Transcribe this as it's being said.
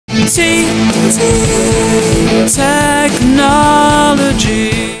Technology.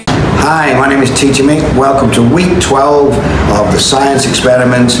 Hi, my name is Teacher Mick. Welcome to week 12 of the science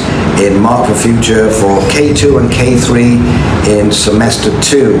experiments in Mark for Future for K2 and K3 in semester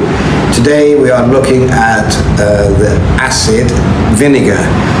 2. Today we are looking at the acid vinegar,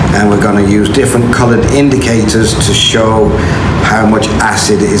 and we're going to use different colored indicators to show how much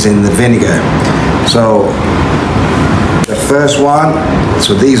acid is in the vinegar. So the first one,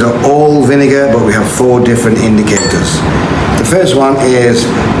 so these are all vinegar, but we have 4 different indicators. The first one is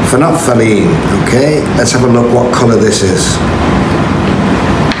phenolphthalein. Okay, let's have a look what color this is.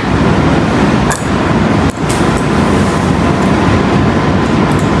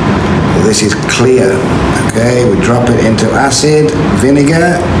 So this is clear. Okay, we drop it into acid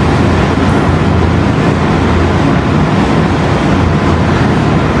vinegar.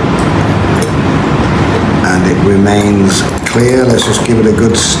 And it remains clear. Let's just give it a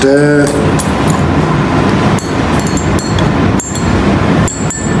good stir.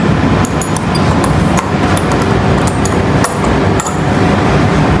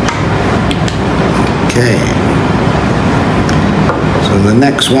 Okay, so the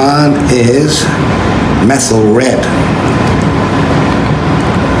next one is methyl red.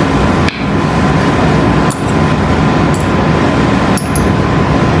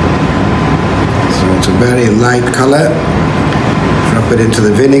 So it's a very light color. Drop it into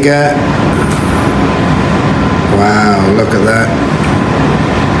the vinegar. Wow, look at that.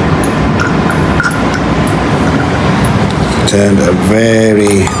 Turned a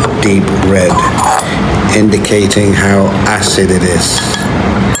very deep red, indicating how acid it is.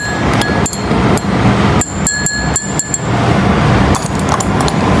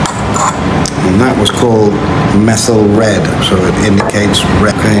 And that was called methyl red, so it indicates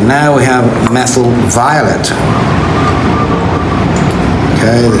red. Okay, now we have methyl violet.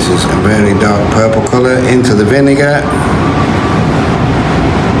 Okay, this is a very dark purple color into the vinegar.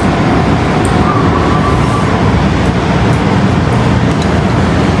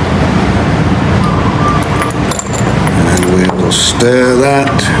 Stir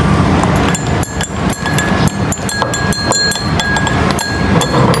that.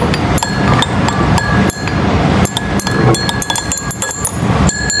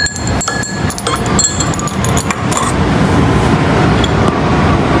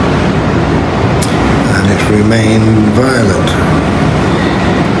 And it remained violet.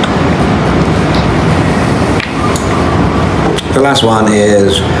 The last one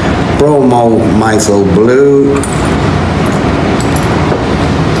is bromomethyl blue.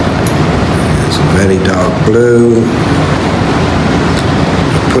 Very dark blue.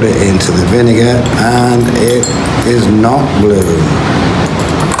 Put it into the vinegar and it is not blue.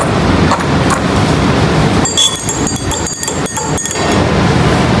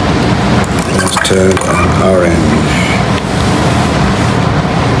 Let's turn an orange.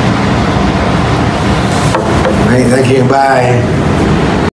 Great, thank you, bye.